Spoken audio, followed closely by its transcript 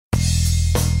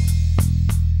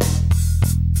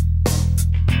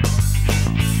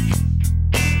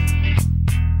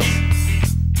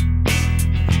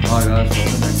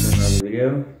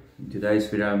video. In today's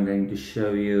video I'm going to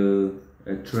show you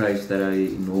a trace that I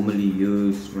normally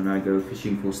use when I go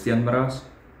fishing for Steenbras.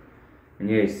 And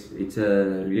yes, it's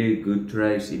a really good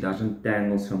trace, it doesn't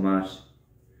tangle so much.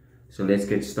 So let's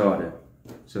get started.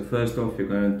 So first off, you're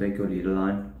going to take your leader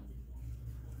line,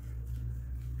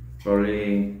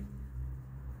 probably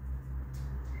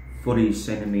 40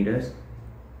 centimeters,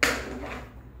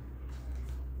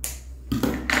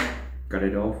 cut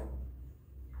it off.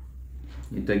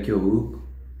 You take your hook,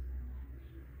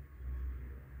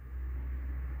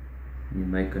 you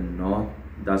make a knot.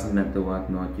 Doesn't matter what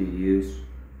knot you use,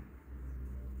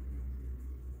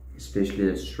 especially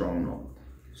a strong knot.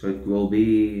 So it will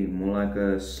be more like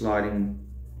a sliding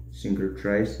sinker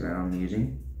trace that I'm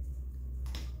using.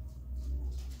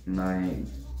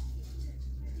 And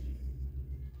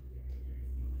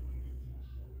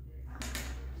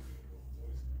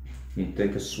you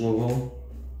take a swivel,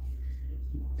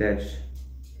 attach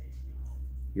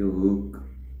your hook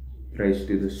trace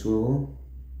to the swivel.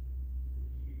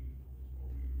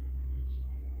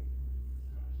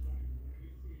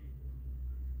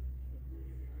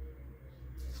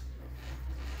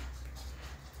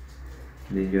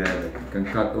 There you have it. You can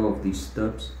cut off these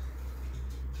stubs.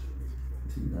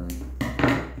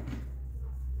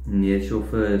 And here's your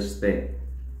first step.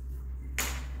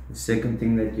 The second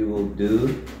thing that you will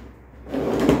do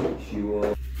is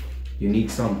you need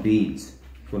some beads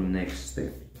for the next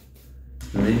step.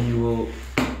 And then you will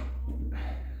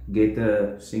get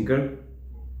a sinker.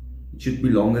 It should be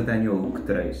longer than your hook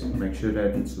trace. Make sure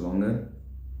that it's longer.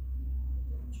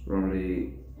 It's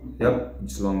probably, yep,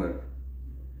 it's longer.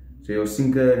 So your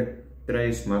sinker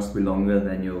trace must be longer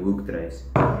than your hook trace.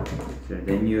 So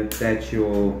then you attach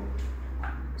your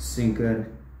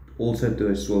sinker also to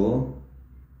a swivel.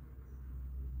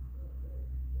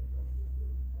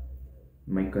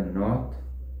 Make a knot.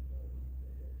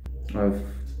 I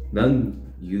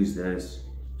don't use this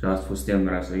just for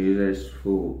Steenbras. I use this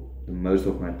for most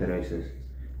of my traces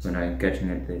when I'm catching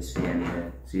it at sea and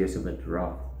the sea is a bit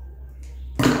rough.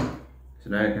 So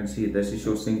now you can see this is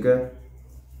your sinker.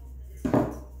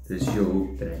 This is your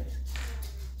hook trace.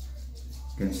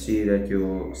 You can see that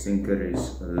your sinker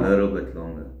is a little bit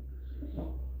longer.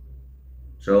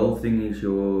 So the whole thing is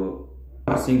your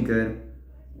sinker,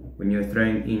 when you're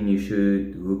throwing in, you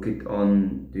should hook it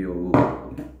on to your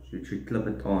hook. So you should clip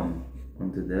it on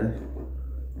onto this.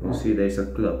 You'll see there's a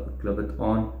clip. Clip it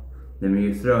on. Then when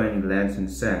you throw in, it lands in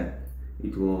sand.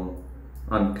 It will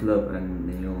unclip and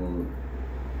then you'll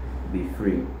be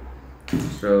free.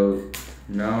 So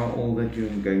now all that you're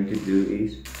going to do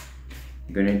is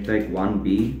you're going to take one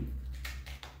bead.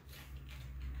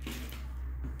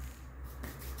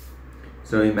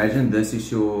 So imagine this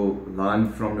is your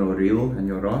line from your reel and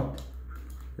your rod.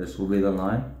 This will be the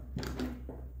line.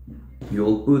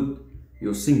 You'll put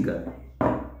your sinker.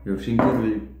 Your sinker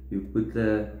will, you put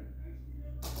the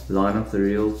line of the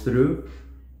reel through,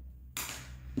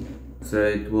 so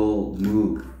it will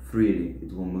move freely.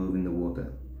 It will move in the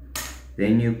water.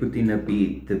 Then you put in a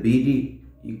bead. The bead,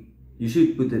 you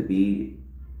should put a bead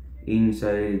in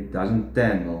so it doesn't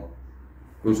tangle,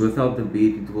 because without the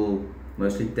bead it will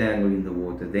mostly tangle in the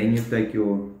water. Then you take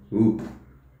your hook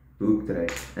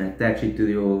trace and attach it to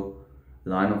your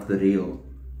line of the reel.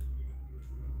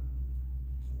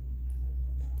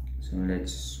 So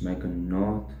let's make a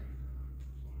knot.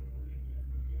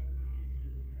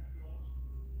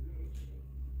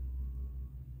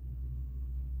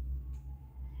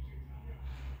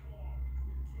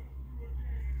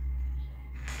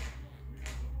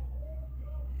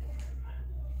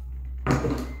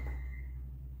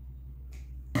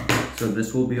 So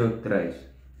this will be your trace.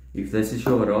 If this is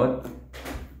your rod,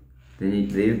 then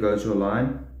there goes your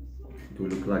line. It will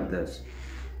look like this.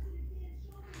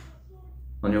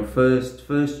 On your first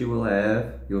you will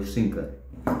have your sinker.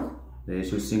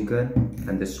 There's your sinker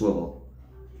and the swivel.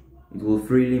 It will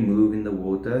freely move in the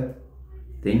water.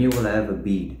 Then you will have a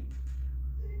bead.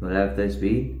 You'll have this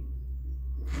bead,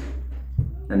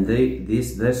 and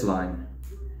this line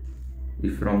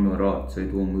is from your rod, so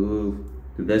it will move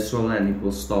to this swivel and it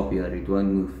will stop here. It won't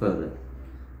move further.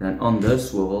 Then on this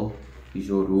swivel is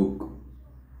your hook.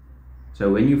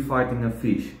 So when you're fighting a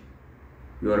fish,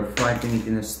 you are fighting it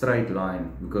in a straight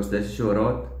line, because this is your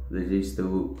rod, this is the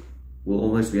hook. Will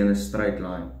always be in a straight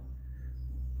line.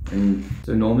 And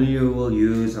so normally you will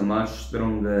use a much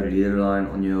stronger leader line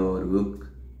on your hook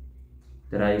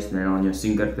trace than on your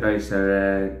sinker trace, so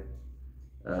that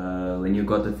when you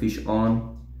got the fish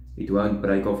on, it won't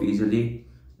break off easily.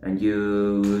 And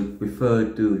you would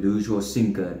prefer to lose your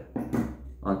sinker.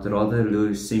 I'd rather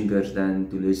lose sinkers than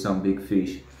to lose some big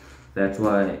fish. That's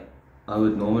why I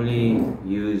would normally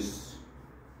use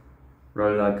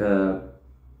probably like a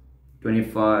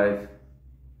 25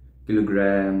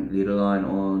 kilogram leader line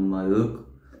on my hook,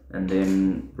 and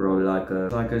then probably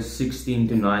like a 16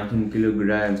 to 19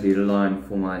 kilograms leader line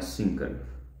for my sinker.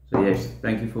 So yes,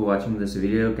 thank you for watching this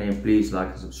video. Can you please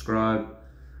like and subscribe?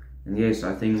 And yes,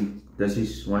 I think this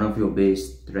is one of your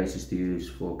best traces to use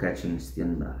for catching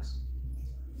Steenbras.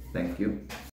 Thank you.